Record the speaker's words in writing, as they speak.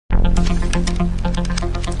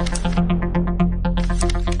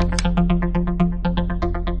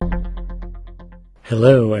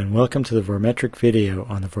Hello and welcome to the Vormetric video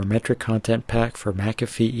on the Vormetric Content Pack for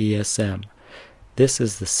McAfee ESM. This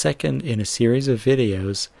is the second in a series of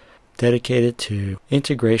videos dedicated to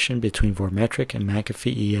integration between Vormetric and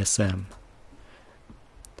McAfee ESM.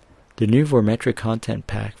 The new Vormetric Content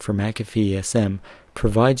Pack for McAfee ESM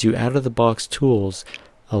provides you out-of-the-box tools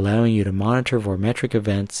allowing you to monitor Vormetric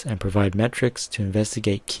events and provide metrics to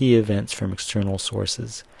investigate key events from external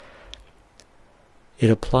sources. It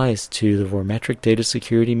applies to the Vormetric Data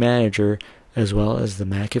Security Manager as well as the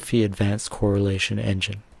McAfee Advanced Correlation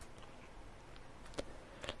Engine.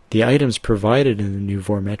 The items provided in the new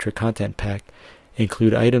Vormetric Content Pack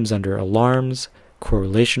include items under Alarms,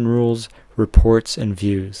 Correlation Rules, Reports, and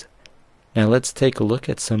Views. Now let's take a look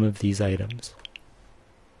at some of these items.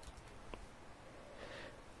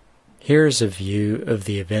 Here's a view of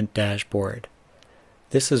the event dashboard.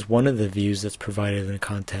 This is one of the views that's provided in the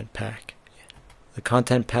Content Pack. The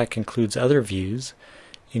Content Pack includes other views,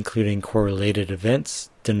 including correlated events,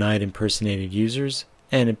 denied impersonated users,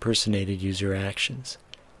 and impersonated user actions.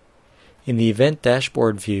 In the Event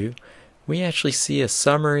Dashboard view, we actually see a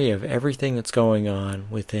summary of everything that's going on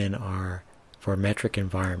within our Vormetric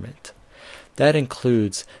environment. That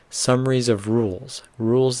includes summaries of rules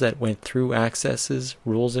that went through accesses,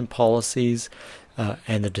 rules and policies,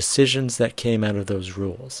 and the decisions that came out of those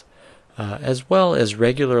rules. As well as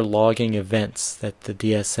regular logging events that the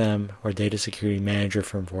DSM or Data Security Manager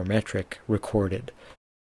from Vormetric recorded.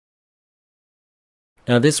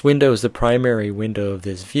 Now this window is the primary window of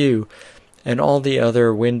this view, and all the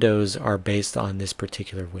other windows are based on this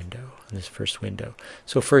particular window, on this first window.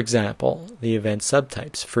 So for example, the event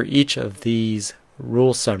subtypes. For each of these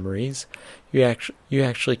rule summaries, you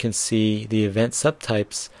actually can see the event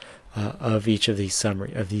subtypes of each of these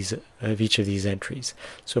each of these entries.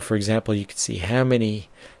 So for example, you can see how many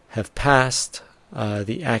have passed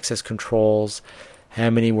the access controls, how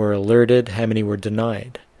many were alerted, how many were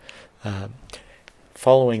denied.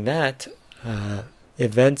 Following that,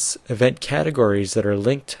 event categories that are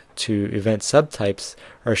linked to event subtypes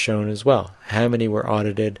are shown as well. How many were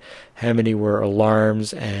audited, how many were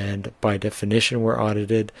alarms and by definition were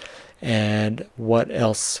audited, and what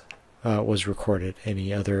else was recorded,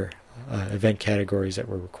 any other event categories that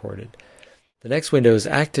were recorded. The next window is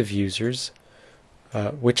active users,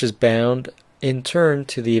 which is bound in turn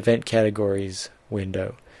to the event categories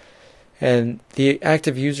window. And the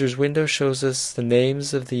active users window shows us the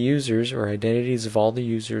names of the users or identities of all the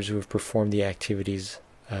users who have performed the activities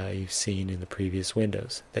you've seen in the previous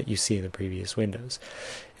windows, and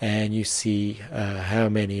you see how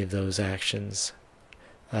many of those actions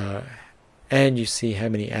and you see how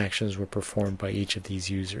many actions were performed by each of these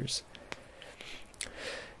users.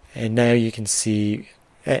 And now you can see,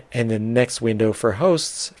 and the next window for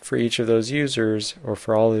hosts for each of those users, or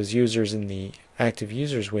for all those users in the active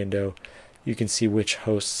users window, you can see which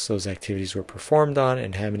hosts those activities were performed on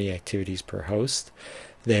and how many activities per host.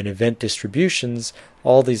 Then event distributions,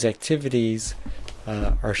 all these activities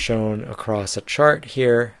are shown across a chart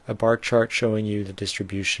here, a bar chart showing you the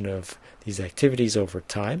distribution of these activities over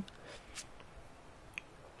time.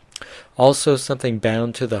 Also, something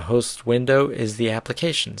bound to the host window is the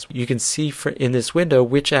applications. You can see in this window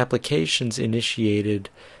which applications initiated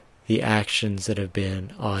the actions that have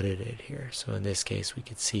been audited here. So in this case, we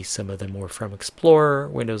could see some of them were from Explorer,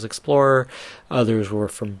 Windows Explorer, others were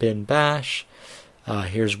from bin bash.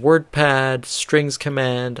 Here's WordPad, strings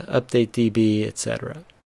command, update DB, etc.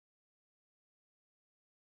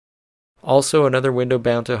 Also, another window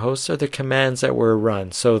bound to hosts are the commands that were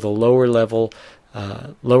run. So the lower level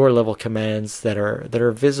commands that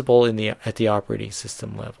are visible at the operating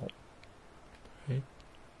system level. Right?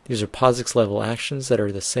 These are POSIX level actions that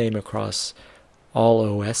are the same across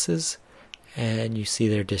all OSs, and you see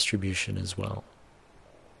their distribution as well.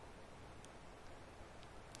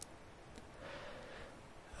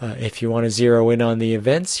 If you want to zero in on the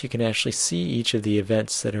events, you can actually see each of the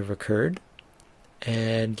events that have occurred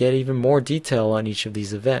and get even more detail on each of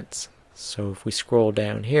these events. So if we scroll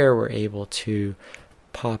down here, we're able to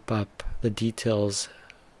pop up the details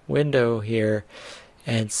window here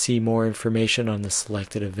and see more information on the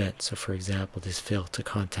selected event. So for example, this fail to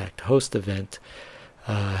contact host event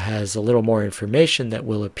has a little more information that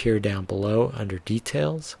will appear down below under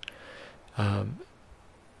details.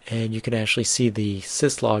 And you can actually see the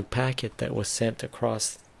syslog packet that was sent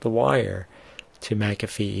across the wire to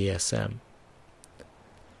McAfee ESM.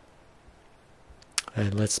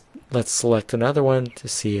 And let's select another one to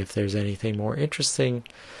see if there's anything more interesting,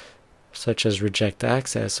 such as reject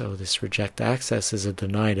access. Oh, this reject access is a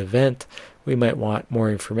denied event. we might want more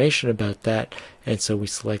information about that, and so we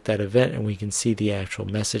select that event and we can see the actual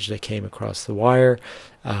message that came across the wire,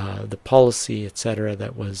 the policy, etc.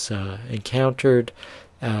 that was encountered,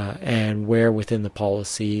 and where within the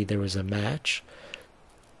policy there was a match.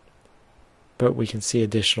 But we can see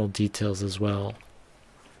additional details as well.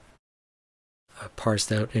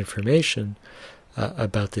 Parsed out information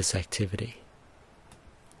about this activity.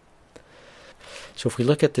 So if we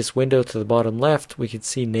look at this window to the bottom left, we can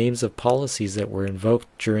see names of policies that were invoked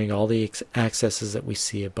during all the accesses that we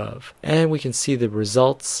see above. And we can see the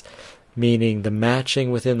results, meaning the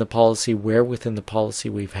matching within the policy, where within the policy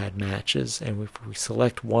we've had matches. And if we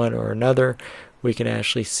select one or another, we can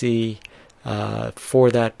actually see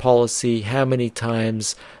for that policy how many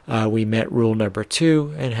times we met rule number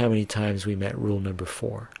 2 and how many times we met rule number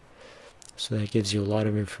 4. So that gives you a lot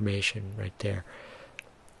of information right there.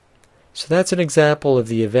 So that's an example of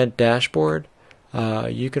the event dashboard.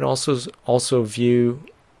 You can also view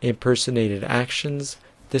impersonated actions.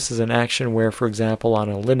 This is an action where, for example, on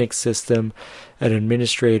a Linux system, an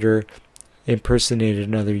administrator impersonated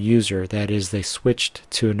another user. That is, they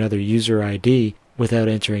switched to another user ID without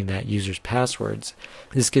entering that user's passwords.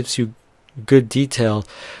 This gives you good detail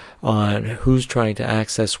on who's trying to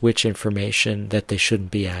access which information that they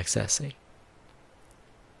shouldn't be accessing.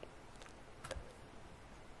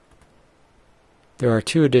 There are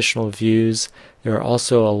 2 additional views. There are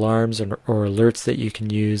also alarms or alerts that you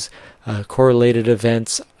can use. Correlated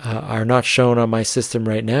events are not shown on my system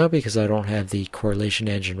right now because I don't have the correlation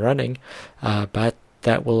engine running, but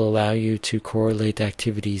that will allow you to correlate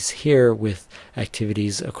activities here with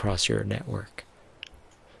activities across your network.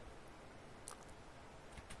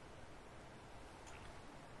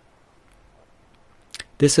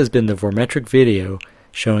 This has been the Vormetric video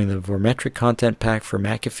showing the Vormetric Content Pack for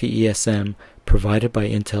McAfee ESM provided by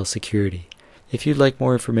Intel Security. If you'd like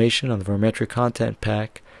more information on the Vormetric Content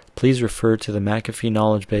Pack, please refer to the McAfee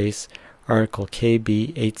Knowledge Base, article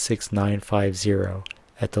KB86950,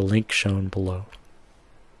 at the link shown below.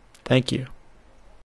 Thank you.